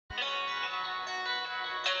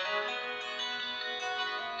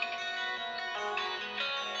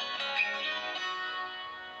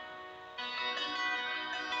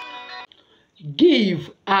give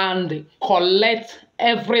and collect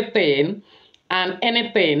everything and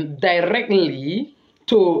anything directly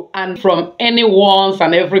to and from anyone's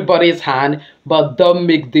and everybody's hand, but don't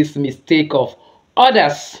make this mistake of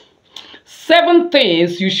others. 7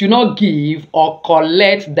 things you should not give or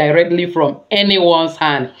collect directly from anyone's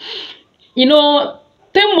hand. You know,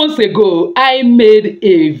 10 months ago, I made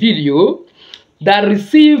a video that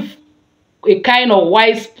received a kind of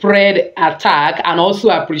widespread attack and also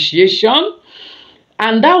appreciation.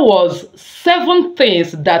 And that was 7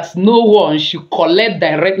 things that no one should collect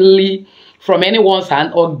directly from anyone's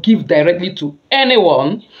hand or give directly to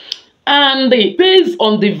anyone. And based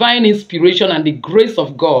on divine inspiration and the grace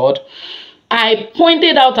of God, I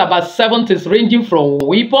pointed out about 7 things ranging from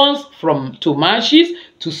weapons, to matches,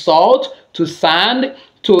 to salt, to sand,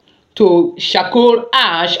 to charcoal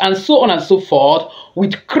ash, and so on and so forth,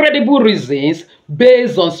 with credible reasons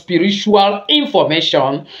based on spiritual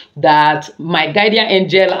information that my guardian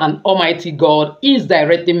angel and Almighty God is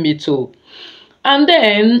directing me to. And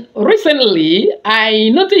then recently, I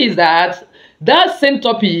noticed that that same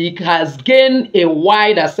topic has gained a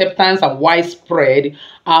wide acceptance and widespread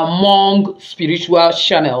among spiritual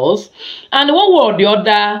channels. And one way or the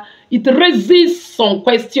other, it raises some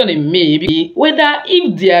question in me whether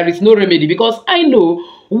if there is no remedy, because I know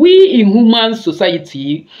we in human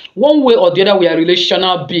society, one way or the other, we are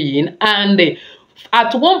relational being, and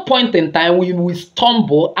at one point in time, we will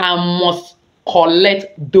stumble and must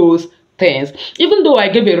collect those things. Even though I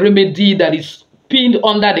gave a remedy that is pinned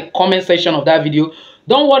under the comment section of that video,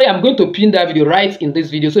 don't worry, I'm going to pin that video right in this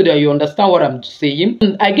video so that you understand what I'm saying.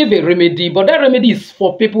 I gave a remedy, but that remedy is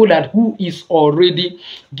for people who is already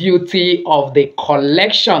guilty of the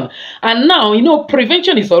collection. And now, you know,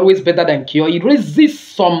 prevention is always better than cure. It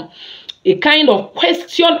raises a kind of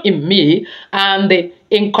question in me, and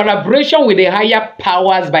in collaboration with the higher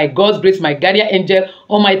powers, by God's grace, my guardian angel,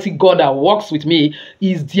 Almighty God that works with me,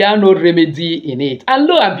 is there no remedy in it? And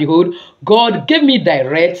lo and behold, God gave me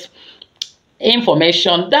direct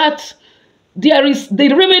information that there is the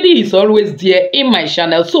remedy is always there in my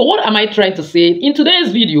channel. So what am I trying to say? In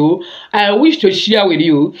today's video, I wish to share with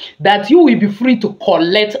you that you will be free to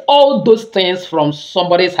collect all those things from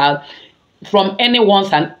somebody's hand, from anyone's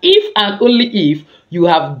hand, if and only if you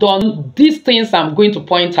have done these things I'm going to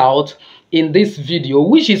point out in this video,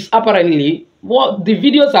 which is apparently what the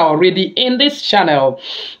videos are already in this channel.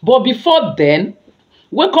 But before then,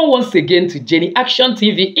 welcome once again to Jenny Action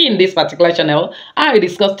TV. In this particular channel, I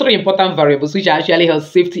discuss 3 important variables which are actually health,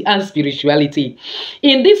 safety, and spirituality.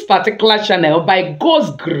 In this particular channel, by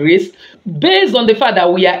God's grace, based on the fact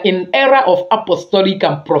that we are in era of apostolic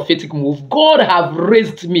and prophetic move, God have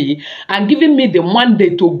raised me and given me the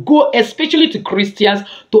mandate to go especially to Christians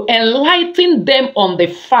to enlighten them on the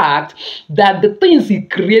fact that the things he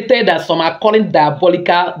created, that some are calling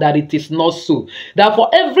diabolical, that it is not so. That for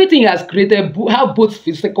everything he has created have both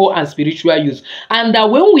physical and spiritual use, and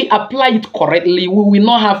that when we apply it correctly, we will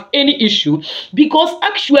not have any issue, because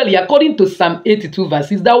actually, according to Psalm 82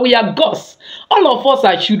 verses, that we are God's. All of us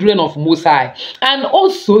are children of Most High. And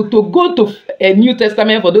also, to go to a New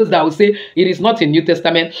Testament, for those that will say it is not a New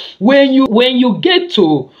Testament, when you get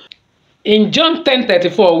to in John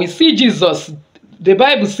 10:34, we see Jesus. The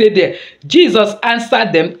Bible said there, Jesus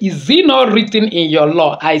answered them, "Is it not written in your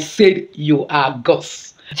law? I said you are God's."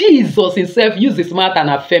 Jesus himself used his mouth and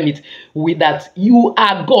affirmed it with that you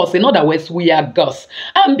are God's. In other words, we are God's.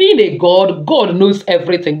 And being a God, God knows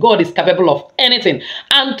everything. God is capable of anything.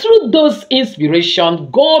 And through those inspirations,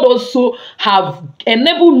 God also have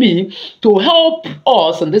enabled me to help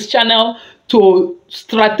us on this channel to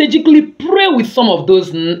strategically pray with some of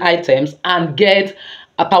those items and get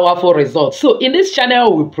a powerful result. So in this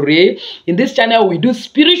channel we pray, in this channel we do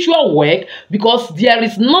spiritual work, because there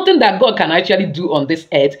is nothing that God can actually do on this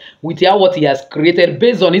earth without what he has created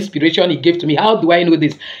based on inspiration he gave to me. How do I know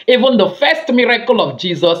this? Even the first miracle of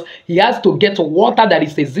Jesus, he has to get water that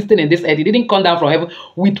is existing in this earth. He didn't come down from heaven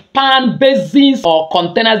with pan, basins, or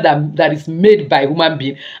containers that is made by human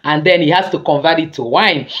being, and then he has to convert it to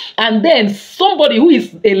wine. And then somebody who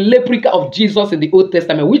is a replica of Jesus in the Old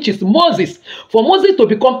Testament, which is Moses, for Moses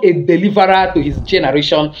to become a deliverer to his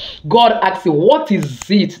generation, God asked him, "What is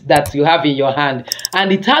it that you have in your hand?"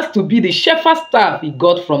 And it has to be the shepherd's staff he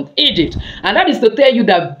got from Egypt. And that is to tell you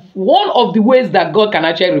that one of the ways that God can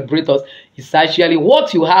actually liberate us is actually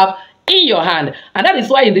what you have in your hand. And that is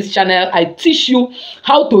why in this channel I teach you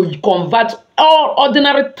how to convert all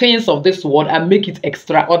ordinary things of this world and make it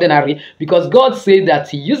extraordinary, because God says that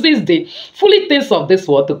he uses the foolish things of this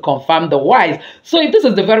world to confirm the wise. So if this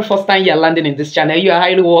is the very first time you are landing in this channel, you are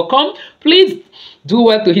highly welcome. Please Do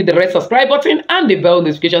well to hit the red subscribe button and the bell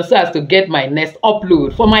notification so as to get my next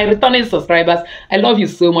upload. For my returning subscribers, I love you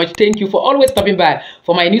so much. Thank you for always stopping by.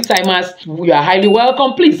 For my new timers, you are highly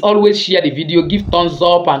welcome. Please always share the video, give thumbs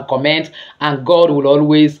up and comment, and God will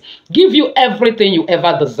always give you everything you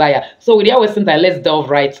ever desire. So without wasting time, let's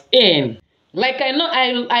delve right in. Like I know,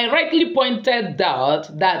 I rightly pointed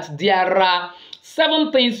out that there are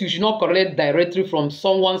 7 things you should not collect directly from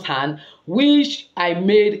someone's hand, which I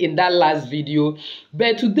made in that last video.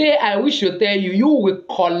 But today I wish to tell you, you will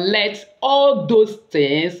collect all those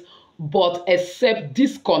things, but except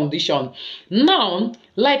this condition. Now,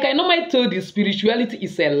 like I normally told you, spirituality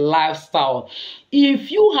is a lifestyle.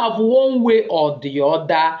 If you have one way or the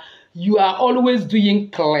other, you are always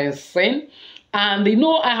doing cleansing. And you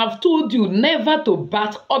know, I have told you never to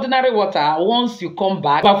bath ordinary water once you come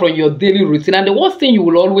back from your daily routine. And the worst thing you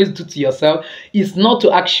will always do to yourself is not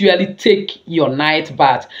to actually take your night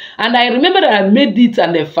bath. And I remember that I made it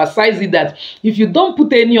and emphasized it that if you don't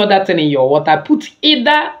put any other thing in your water, put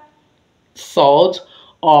either salt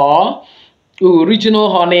or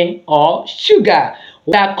original honey or sugar.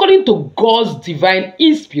 According to God's divine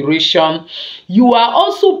inspiration, you are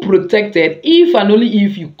also protected if and only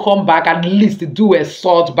if you come back at least to do a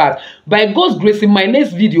salt bath. By God's grace, in my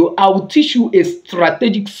next video, I will teach you a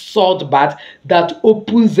strategic salt bath that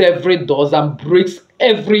opens every door and breaks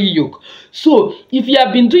every yoke. So if you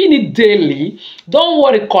have been doing it daily, don't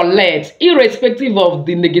worry, collect. Irrespective of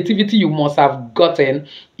the negativity you must have gotten,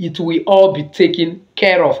 it will all be taken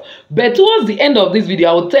care of. But towards the end of this video,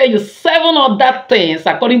 I will tell you 7 other things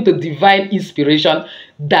according to divine inspiration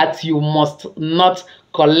that you must not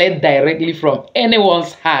collect directly from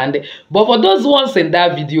anyone's hand. But for those ones in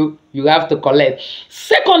that video, you have to collect.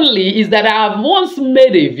 Secondly, is that I have once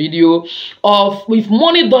made a video of if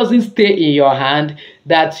money doesn't stay in your hand,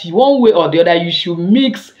 that one way or the other you should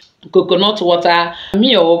mix coconut water,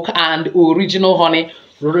 milk, and original honey.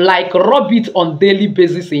 Like rub it on daily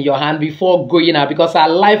basis in your hand before going out, because our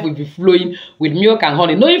life will be flowing with milk and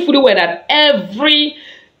honey, knowing fully well that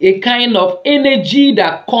a kind of energy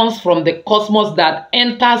that comes from the cosmos, that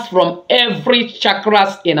enters from every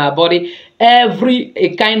chakras in our body,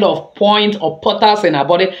 a kind of point or portals in our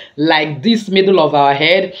body, like this middle of our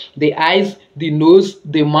head, the eyes, the nose,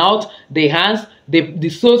 the mouth, the hands, the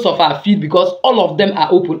soles of our feet, because all of them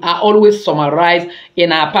are open, are always summarized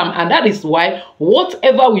in our palm. And that is why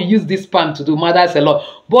whatever we use this palm to do matters a lot.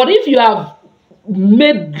 But if you have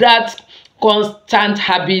made that constant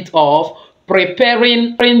habit of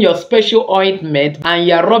preparing your special ointment and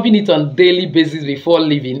you're rubbing it on daily basis before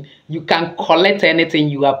leaving, you can collect anything.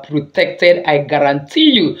 You are protected, I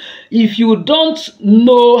guarantee you. If you don't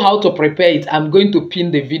know how to prepare it, I'm going to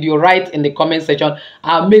pin the video right in the comment section.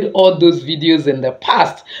 I made all those videos in the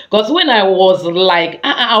past, because when I was like,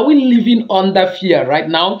 are we living under fear right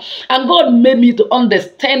now? And God made me to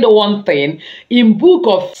understand one thing. In book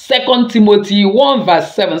of 2 Timothy 1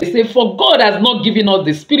 verse 7, it says, for God has not given us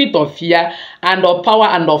the spirit of fear, and of power,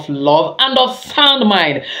 and of love, and of sound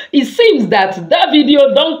mind. It seems that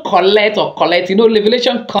video, don't collect, you know,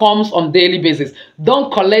 revelation comes on daily basis.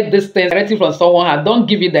 Don't collect this thing directly from someone, and don't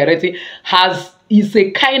give it directly, is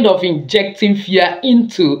a kind of injecting fear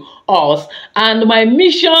into us. And my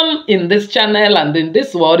mission in this channel and in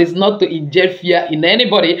this world is not to inject fear in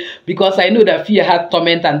anybody, because I know that fear has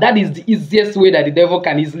torment, and that is the easiest way that the devil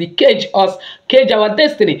can easily cage us, cage our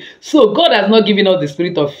destiny. So God has not given us the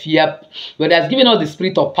spirit of fear, but has given us the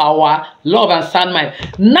spirit of power, love, and sound mind.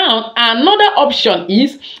 Now, another option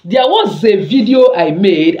is, there was a video I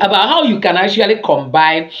made about how you can actually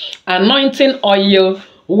combine anointing oil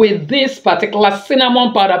with this particular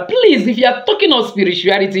cinnamon powder. Please, if you are talking of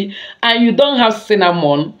spirituality and you don't have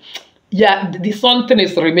cinnamon, yeah, the something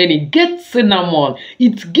is remaining. Get cinnamon.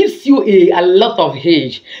 It gives you a lot of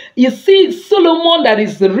age. You see, Solomon, that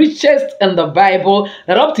is the richest in the Bible,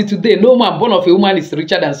 that up to today, no man born of a woman is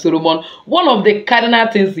richer than Solomon. One of the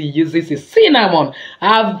cardinal things he uses is cinnamon.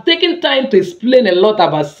 I've taken time to explain a lot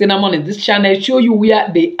about cinnamon in this channel, show you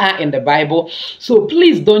where they are in the Bible. So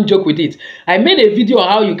please don't joke with it. I made a video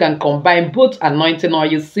on how you can combine both anointing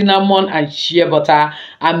oil, cinnamon, and shea butter,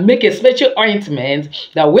 and make a special ointment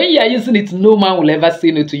that when you are using it, no man will ever say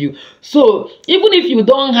no to you. So even if you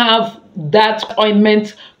don't have that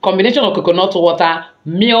ointment combination of coconut water,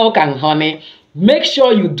 milk, and honey, make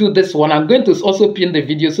sure you do this one. I'm going to also pin the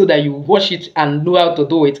video so that you watch it and know how to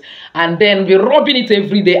do it, and then be rubbing it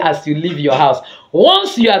every day as you leave your house.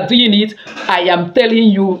 Once you are doing it, I am telling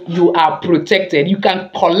you, you are protected. You can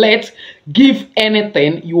collect, give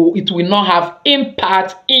anything, it will not have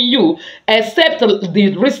impact in you, except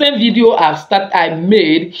the recent video I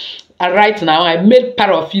made right now. I made part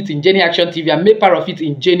of it in Jenny Action TV. I made part of it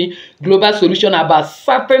in Jenny Global Solution about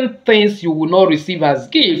certain things you will not receive as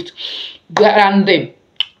gift. And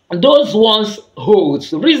those ones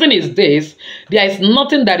holds. Reason is this: there is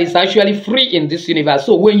nothing that is actually free in this universe.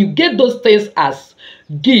 So when you get those things as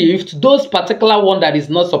gift, those particular one that is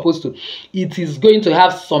not supposed to, it is going to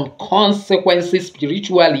have some consequences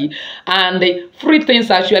spiritually, and the free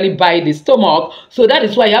things actually buy the stomach. So that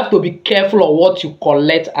is why you have to be careful of what you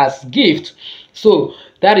collect as gift. So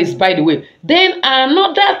that is by the way. Then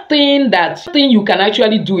another thing you can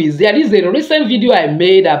actually do is, there is a recent video I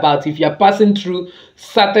made about if you're passing through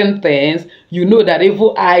certain things, you know that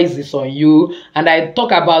evil eyes is on you. And I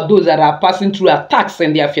talk about those that are passing through attacks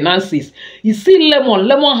in their finances. You see,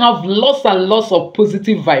 lemon have lots and lots of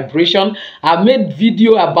positive vibration. I made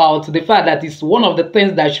video about the fact that it's one of the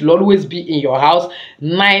things that should always be in your house.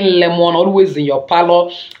 9 lemon always in your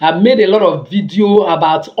parlor. I made a lot of video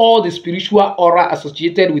about all the spiritual aura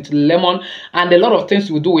associated with lemon and a lot of things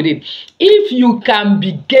you do with it. If you can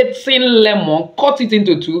be getting lemon, cut it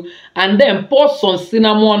into 2 and then pour some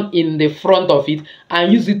cinnamon in the front of it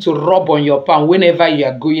and use it to rub on your palm whenever you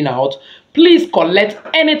are going out. Please collect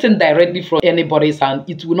anything directly from anybody's hand.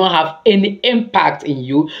 It will not have any impact in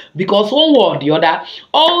you, because one way or the other,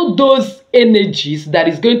 all those energies that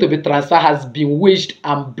is going to be transferred has been waged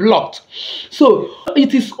and blocked. So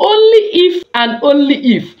it is only if and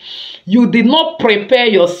only if you did not prepare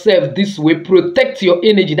yourself this way, protect your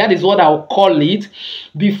energy, that is what I'll call it,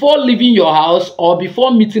 before leaving your house or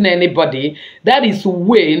before meeting anybody, that is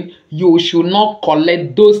when you should not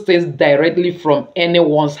collect those things directly from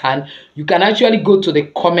anyone's hand. You can actually go to the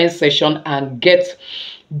comment section and get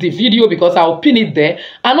the video, because I'll pin it there.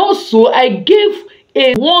 And also I gave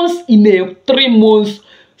a once in a 3 months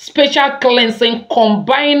special cleansing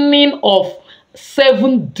combining of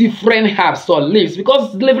 7 different herbs or leaves,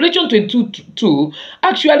 because Revelation 22:2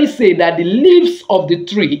 actually say that the leaves of the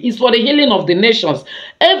tree is for the healing of the nations.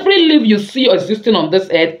 Every leaf you see existing on this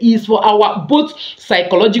earth is for our both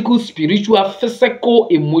psychological, spiritual, physical,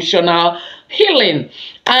 emotional healing,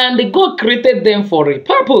 and God created them for a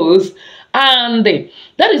purpose. And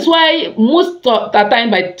that is why most of the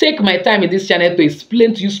time I take my time in this channel to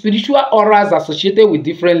explain to you spiritual auras associated with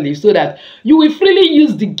different leaves, so that you will freely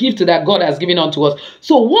use the gift that God has given unto us.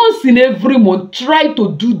 So once in every month, try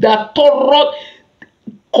to do that thorough,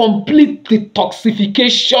 complete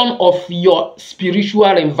detoxification of your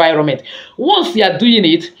spiritual environment. Once you are doing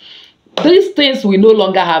it, these things will no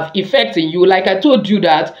longer have effect in you. Like I told you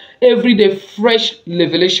that every day fresh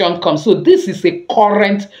revelation comes. So this is a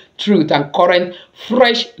current truth and current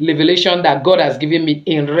fresh revelation that God has given me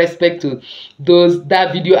in respect to that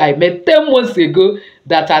video I made 10 months ago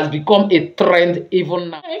that has become a trend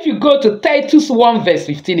even now. If you go to Titus 1 verse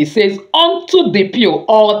 15, it says, "Unto the pure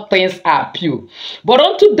all things are pure, but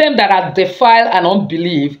unto them that are defiled and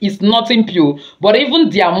unbelief is nothing pure, but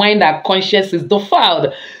even their mind and conscience is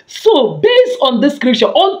defiled." So based on this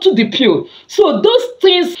scripture, unto the pure, so those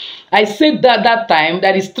things I said that time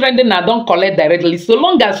that is trending, I don't collect directly, so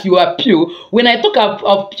long as you are pure. When I talk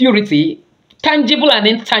of purity, tangible and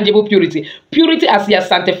intangible purity, purity as you are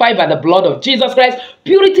sanctified by the blood of Jesus Christ,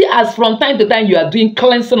 purity as from time to time you are doing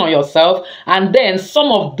cleansing on yourself, and then some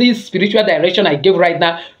of this spiritual direction I give right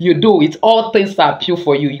now, you do it, all things are pure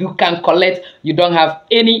for you. You can collect, you don't have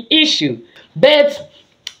any issue. But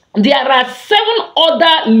there are 7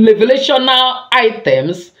 other revelational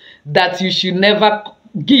items that you should never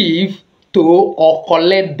give to or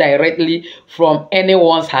collect directly from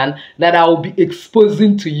anyone's hand that I will be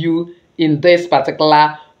exposing to you in this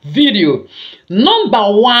particular video. Number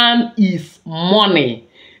 1 is money.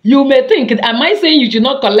 You may think, am I saying you should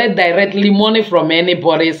not collect directly money from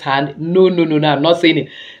anybody's hand? No, I'm not saying it.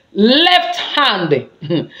 Left hand.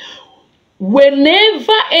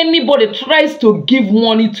 Whenever anybody tries to give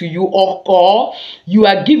money to you, or you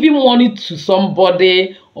are giving money to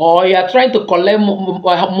somebody, or you are trying to collect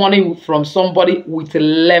money from somebody with a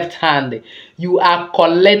left hand, you are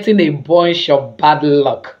collecting a bunch of bad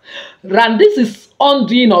luck. And this is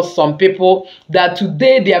undoing of some people that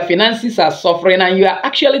today their finances are suffering, and you are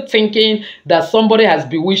actually thinking that somebody has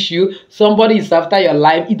bewitched you, somebody is after your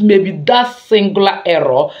life. It may be that singular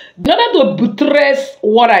error. In order to buttress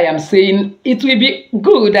what I am saying, it will be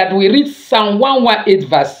good that we read Psalm 118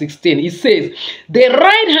 verse 16. It says, "The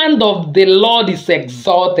right hand of the Lord is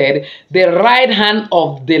exalted, the right hand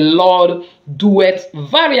of the Lord doeth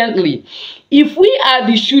valiantly." If we are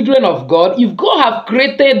the children of God, if God have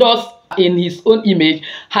created us in his own image,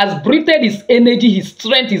 has breathed his energy, his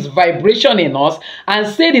strength, his vibration in us, and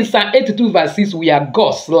said in Psalm 82 verse 6, we are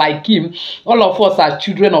gods like him. All of us are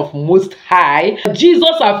children of Most High.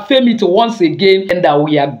 Jesus affirmed it once again, and that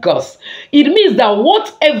we are gods. It means that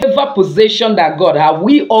whatever possession that God have,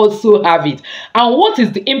 we also have it. And what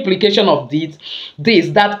is the implication of this?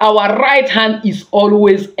 That our right hand is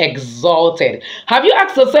always exalted. Have you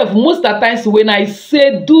asked yourself, most of the times when I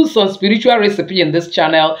say do some spiritual recipe in this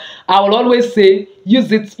channel, I will always say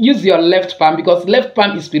use your left palm, because left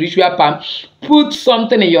palm is spiritual palm. Put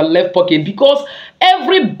something in your left pocket, because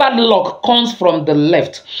every bad luck comes from the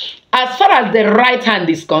left. As far as the right hand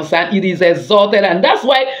is concerned, it is exalted, and that's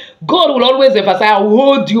why God will always emphasize, I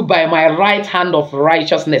hold you by my right hand of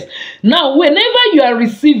righteousness. Now, whenever you are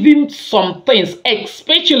receiving some things,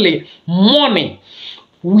 especially money,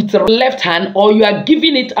 with the left hand, or you are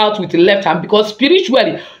giving it out with the left hand, because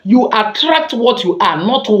spiritually you attract what you are,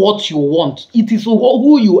 not what you want. It is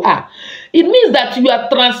who you are. It means that you are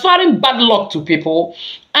transferring bad luck to people,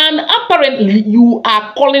 and apparently you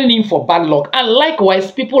are calling in for bad luck, and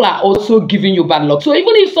likewise people are also giving you bad luck. So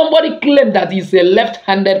even if somebody claims that he's a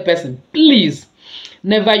left-handed person, please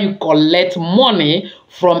never you collect money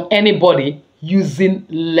from anybody using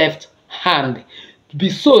left hand,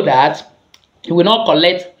 so that you will not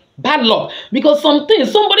collect bad luck. Because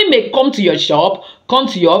somebody may come to your shop, come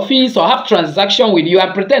to your office, or have transaction with you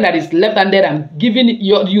and pretend that it's left-handed and giving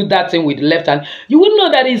you that thing with left hand. You would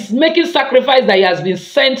know that he's making sacrifice, that he has been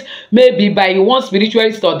sent maybe by one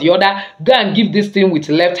spiritualist or the other. Go and give this thing with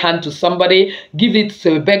left hand to somebody, give it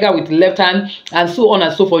to a beggar with left hand, and so on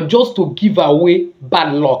and so forth, just to give away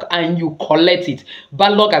bad luck, and you collect it.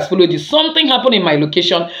 Bad luck has followed you. Something happened in my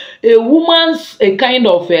location. A woman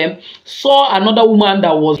saw another woman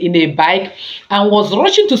that was in a bike and was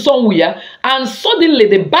rushing to somewhere, and suddenly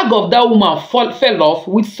the bag of that woman fell off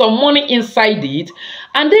with some money inside it,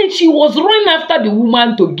 and then she was running after the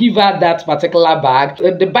woman to give her that particular bag.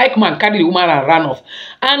 The bike man carried the woman and ran off,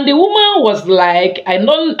 and the woman was like, I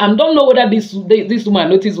don't know whether this woman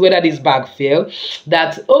noticed whether this bag fell,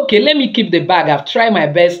 that okay, let me keep the bag, I've tried my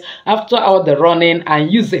best after all the running,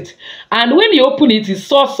 and use it. And when he opened it, he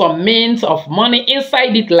saw some mint of money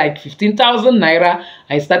inside it, like 15,000 naira.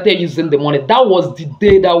 I started using the money. That was the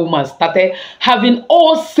day that woman started having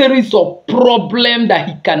all series of problems that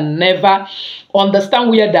he can never understand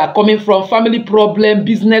where they are coming from. Family problem,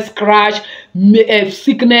 business crash,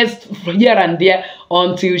 sickness here and there,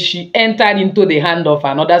 until she entered into the hand of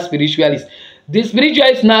another spiritualist. The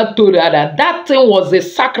spiritualist now told her that that thing was a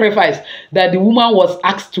sacrifice that the woman was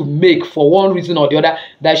asked to make for one reason or the other,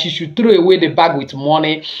 that she should throw away the bag with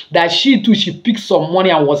money, that she too, she picked some money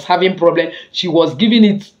and was having problem. She was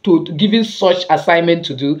giving such assignment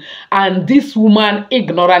to do, and this woman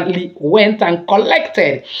ignorantly went and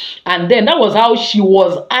collected. And then that was how she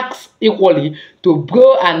was asked equally to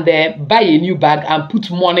go and buy a new bag and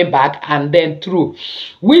put money back and then throw,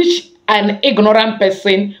 which an ignorant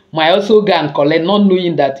person might also go and collect, not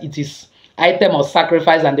knowing that it is item of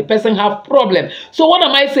sacrifice and the person have problem. So what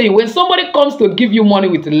am I saying? When somebody comes to give you money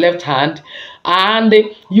with the left hand, and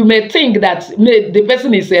you may think that the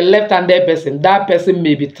person is a left-handed person, that person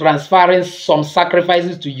may be transferring some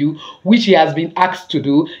sacrifices to you, which he has been asked to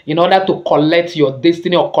do in order to collect your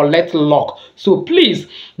destiny or collect luck. So please,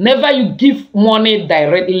 never you give money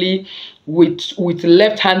directly with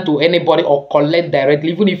left hand to anybody, or collect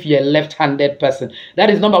directly, even if you're a left-handed person.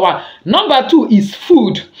 That is number one. Number two is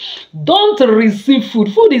food. Don't receive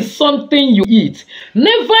food. Food is something you eat.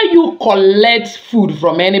 Never you collect food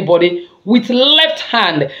from anybody with left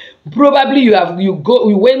hand. Probably you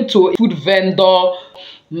went to a food vendor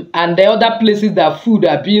and the other places that food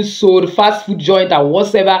are being sold, fast food joint and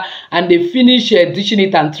whatever, and they finish dishing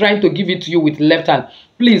it and trying to give it to you with left hand.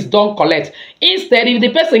 Please don't collect. Instead, if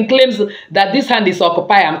the person claims that this hand is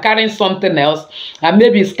occupied, I'm carrying something else, and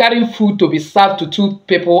maybe it's carrying food to be served to two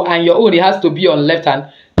people, and your own, it has to be on left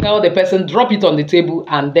hand, tell the person, drop it on the table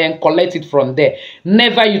and then collect it from there.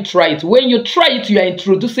 Never you try it. When you try it, you are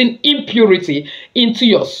introducing impurity into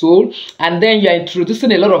your soul, and then you are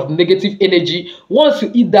introducing a lot of negative energy. Once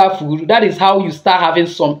you eat that food, that is how you start having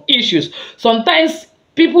some issues. Sometimes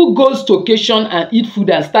people go to occasion and eat food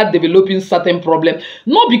and start developing certain problems,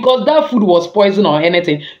 not because that food was poison or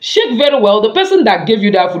anything. Check very well. The person that gave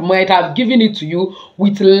you that food might have given it to you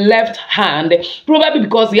with left hand, probably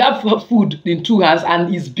because he has food in two hands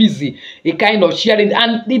and is busy, a kind of sharing,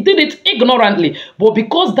 and he did it ignorantly. But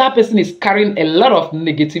because that person is carrying a lot of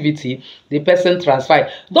negativity, the person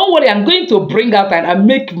transferred. Don't worry, I'm going to bring out and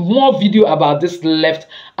make more video about this left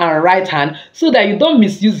and right hand, so that you don't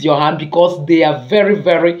misuse your hand, because they are very,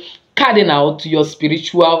 very cardinal to your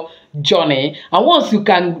spiritual journey. And once you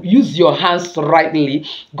can use your hands rightly,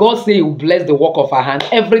 God say He will bless the work of our hands.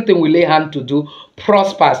 Everything we lay hand to do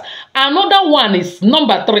prospers. Another one is,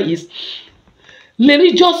 number 3 is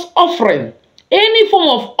religious offering. Any form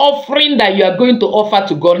of offering that you are going to offer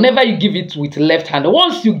to God, never you give it with left hand.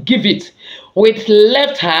 Once you give it with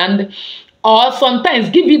left hand, or sometimes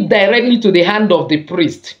give it directly to the hand of the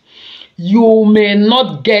priest, you may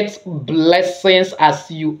not get blessings as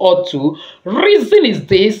you ought to. Reason is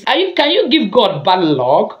this: can you give God bad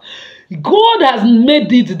luck? God has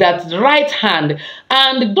made it that right hand,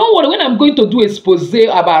 and don't worry, when I'm going to do a expose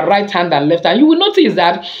about right hand and left hand, you will notice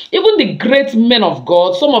that even the great men of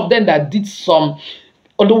God, some of them that did some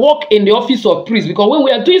the work in the office of priest, because when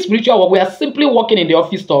we are doing spiritual work, we are simply working in the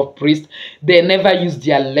office of priest, they never use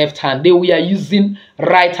their left hand. They were using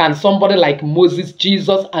right hand. Somebody like Moses,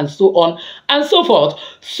 Jesus, and so on and so forth.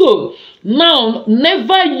 So now,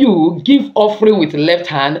 never you give offering with left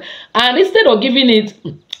hand, and instead of giving it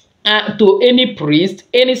to any priest,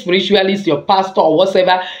 any spiritualist, your pastor or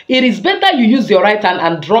whatever, it is better you use your right hand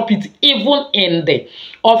and drop it even in the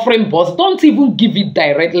offering box. Don't even give it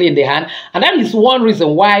directly in the hand. And that is one reason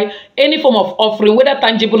why any form of offering, whether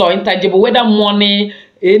tangible or intangible, whether money,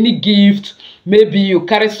 any gift, maybe you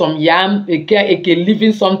carry some yam, a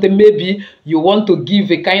living something, maybe you want to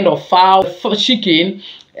give a kind of fowl, chicken,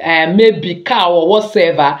 maybe cow or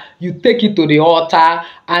whatever, you take it to the altar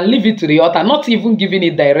and leave it to the altar, not even giving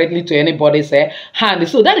it directly to anybody's hand.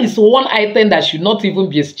 So that is one item that should not even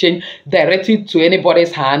be exchanged directly to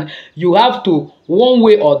anybody's hand. You have to, one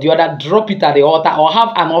way or the other, drop it at the altar, or have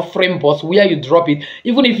an offering box where you drop it,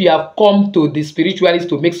 even if you have come to the spiritualist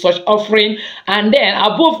to make such offering. And then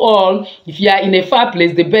above all, if you are in a far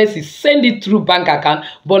place, the best is send it through bank account,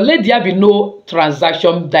 but let there be no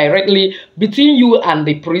transaction directly between you and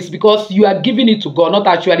the priest, because you are giving it to God, not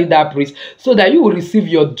actually that priest, so that you will receive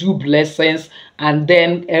your due blessings, and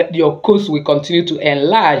then your coast will continue to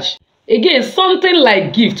enlarge. Again, something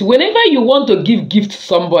like gift. Whenever you want to give gift to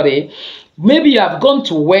somebody, maybe you have gone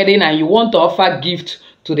to wedding and you want to offer gift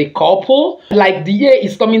to the couple, like the year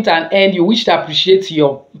is coming to an end, you wish to appreciate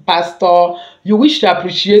your pastor, you wish to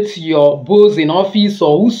appreciate your boss in office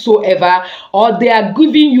or whosoever, or they are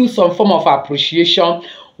giving you some form of appreciation.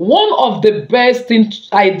 One of the best things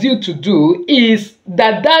ideal to do is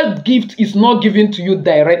that gift is not given to you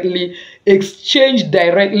directly, exchanged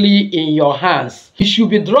directly in your hands. It should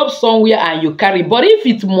be dropped somewhere and you carry. But if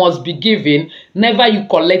it must be given, never you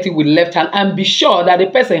collect it with left hand, and be sure that the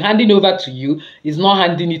person handing over to you is not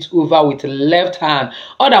handing it over with left hand.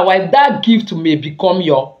 Otherwise, that gift may become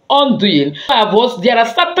your undoing. There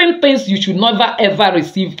are certain things you should never ever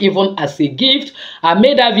receive even as a gift. I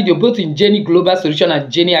made that video both in Jenny Global Solution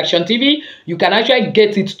and Jenny Action TV. You can actually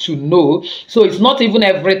get it to know. So it's not even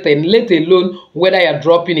everything, let alone whether you're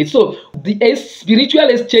dropping it. So the spiritual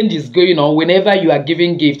exchange is going on whenever you are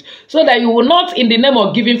giving gift, so that you will not, in the name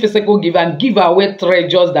of giving physical gift, and give away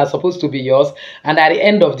treasures that are supposed to be yours, and at the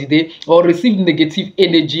end of the day, or receive negative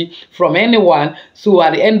energy from anyone. So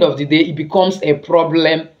at the end of the day, it becomes a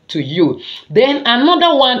problem to you. Then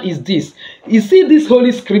another one is this. You see this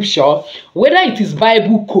holy scripture, whether it is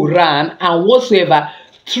Bible, Quran, and whatsoever,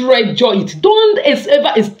 treasure it. Don't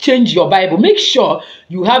ever exchange your Bible. Make sure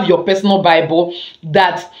you have your personal Bible,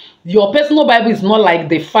 that your personal Bible is not like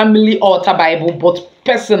the family altar Bible, but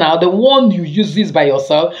personal, the one you use this by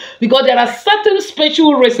yourself, because there are certain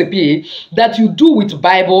special recipe that you do with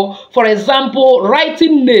Bible. For example,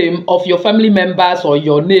 writing name of your family members or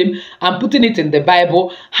your name and putting it in the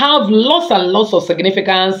Bible have lots and lots of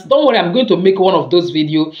significance. Don't worry, I'm going to make one of those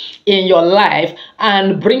videos in your life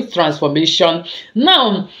and bring transformation.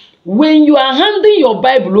 Now, when you are handing your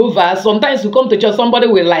Bible over, sometimes you come to church, somebody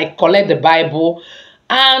will like collect the Bible,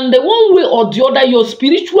 and the one way or the other, your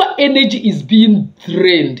spiritual energy is being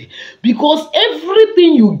drained, because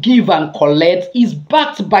everything you give and collect is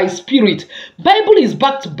backed by spirit. Bible is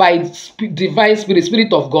backed by divine spirit,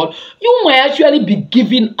 spirit of God. You might actually be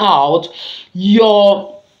giving out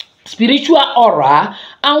your spiritual aura,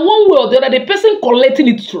 and one way or the other, the person collecting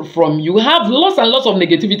it from you have lots and lots of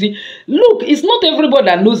negativity. Look, it's not everybody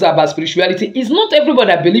that knows about spirituality. It's not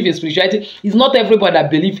everybody that believes in spirituality. It's not everybody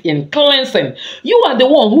that believes in cleansing. You are the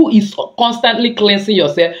one who is constantly cleansing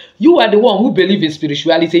yourself. You are the one who believes in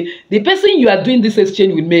spirituality. The person you are doing this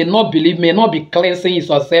exchange with may not believe, may not be cleansing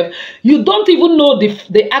yourself. You don't even know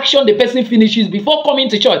the action the person finishes before coming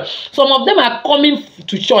to church. Some of them are coming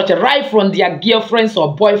to church right from their girlfriends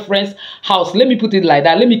or boyfriends' house. Let me put it like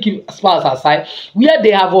that. Let me keep spouse aside, where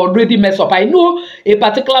they have already messed up. I know a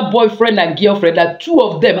particular boyfriend and girlfriend that two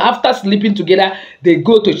of them, after sleeping together, they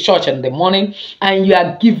go to church in the morning, and you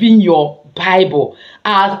are giving your Bible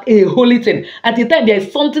as a holy thing. At the time, there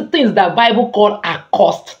is something things that Bible called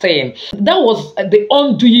accursed thing. That was the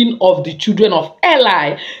undoing of the children of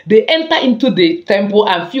Eli. They enter into the temple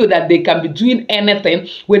and feel that they can be doing anything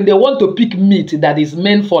when they want to pick meat that is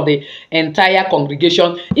meant for the entire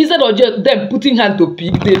congregation. Instead of just them putting hand to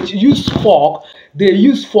pick, they use fork. They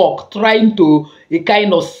use fork trying to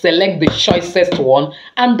kind of select the choicest one,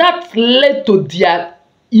 and that led to their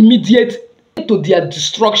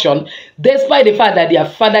destruction, despite the fact that their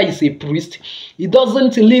father is a priest. It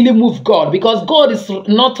doesn't really move God, because God is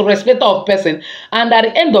not a respecter of person. And at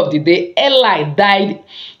the end of the day, Eli died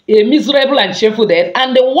a miserable and shameful death,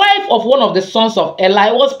 and the wife of one of the sons of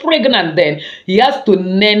Eli was pregnant. Then he has to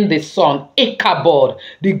name the son Ichabod.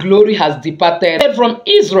 The glory has departed from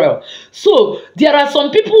Israel. So there are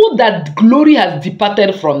some people that glory has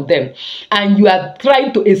departed from them, and you are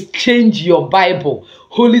trying to exchange your Bible,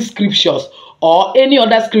 holy scriptures, or any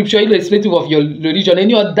other scripture irrespective of your religion,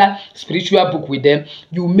 any other spiritual book with them.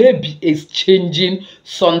 You may be exchanging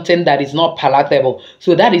something that is not palatable.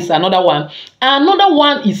 So that is another one. Another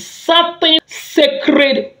one is certain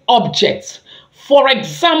sacred objects. For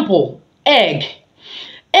example, egg.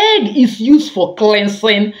 Egg is used for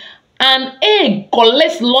cleansing. An egg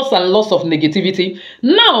collects lots and lots of negativity.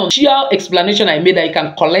 Now, sheer explanation I made that you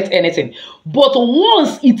can collect anything. But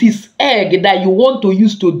once it is egg that you want to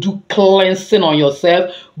use to do cleansing on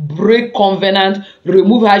yourself, break covenant,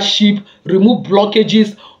 remove hardship, remove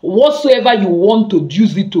blockages, whatsoever you want to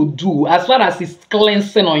use it to do, as far as it's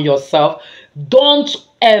cleansing on yourself, don't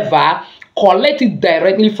ever collect it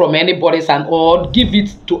directly from anybody's hand or give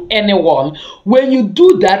it to anyone. When you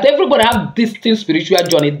do that, everybody have distinct spiritual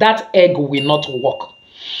journey. That egg will not work.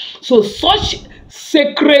 So such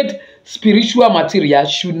sacred spiritual material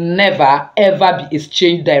should never ever be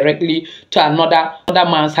exchanged directly to another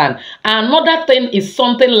man's hand. Another thing is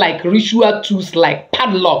something like ritual tools like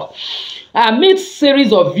padlock. I made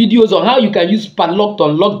series of videos on how you can use padlock to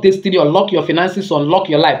unlock destiny, unlock your finances, unlock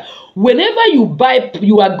your life. Whenever you buy,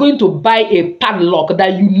 you are going to buy a padlock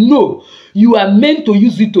that you know you are meant to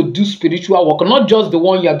use it to do spiritual work, not just the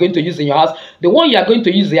one you are going to use in your house, the one you are going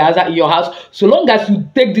to use in your house. So long as you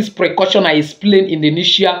take this precaution I explained in the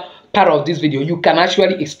initial part of this video, you can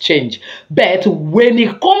actually exchange. But when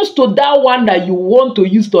it comes to that one that you want to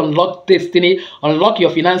use to unlock destiny, unlock your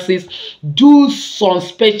finances, do some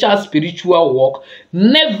special spiritual work,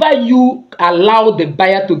 never you allow the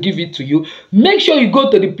buyer to give it to you. Make sure you go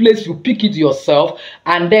to the place, you pick it yourself,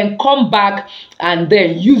 and then come back and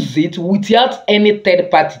then use it without any third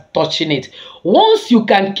party touching it. Once you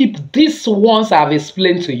can keep these ones I've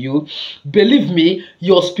explained to you, believe me,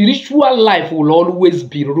 your spiritual life will always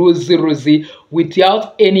be rosy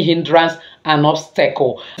without any hindrance and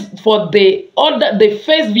obstacle. For the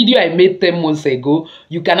first video I made 10 months ago,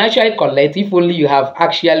 you can actually collect if only you have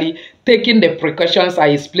actually taken the precautions I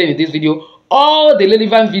explained in this video. All the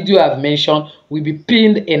relevant video I've mentioned will be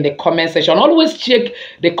pinned in the comment section. Always check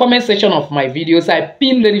the comment section of my videos. I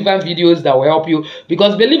pin relevant videos that will help you,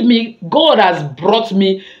 because believe me, God has brought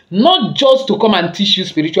me not just to come and teach you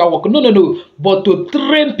spiritual work, no, but to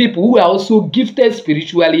train people who are also gifted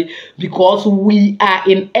spiritually, because we are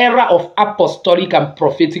in era of apostolic and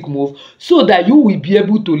prophetic move, so that you will be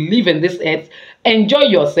able to live in this earth, enjoy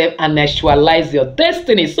yourself, and actualize your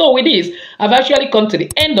destiny. So with this, I've actually come to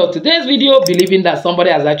the end of today's video, believing that somebody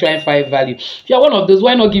has actually found value. If you're one of those,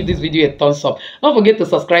 why not give this video a thumbs up? Don't forget to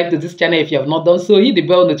subscribe to this channel if you have not done so. Hit the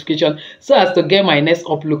bell notification so as to get my next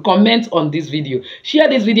upload. Comment on this video, share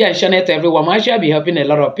this video, and share it to everyone. I shall be helping a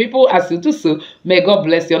lot of people. As you do so, may God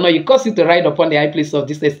bless you. Know you cause you to ride upon the high place of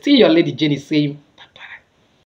this. Still your lady Jenny saying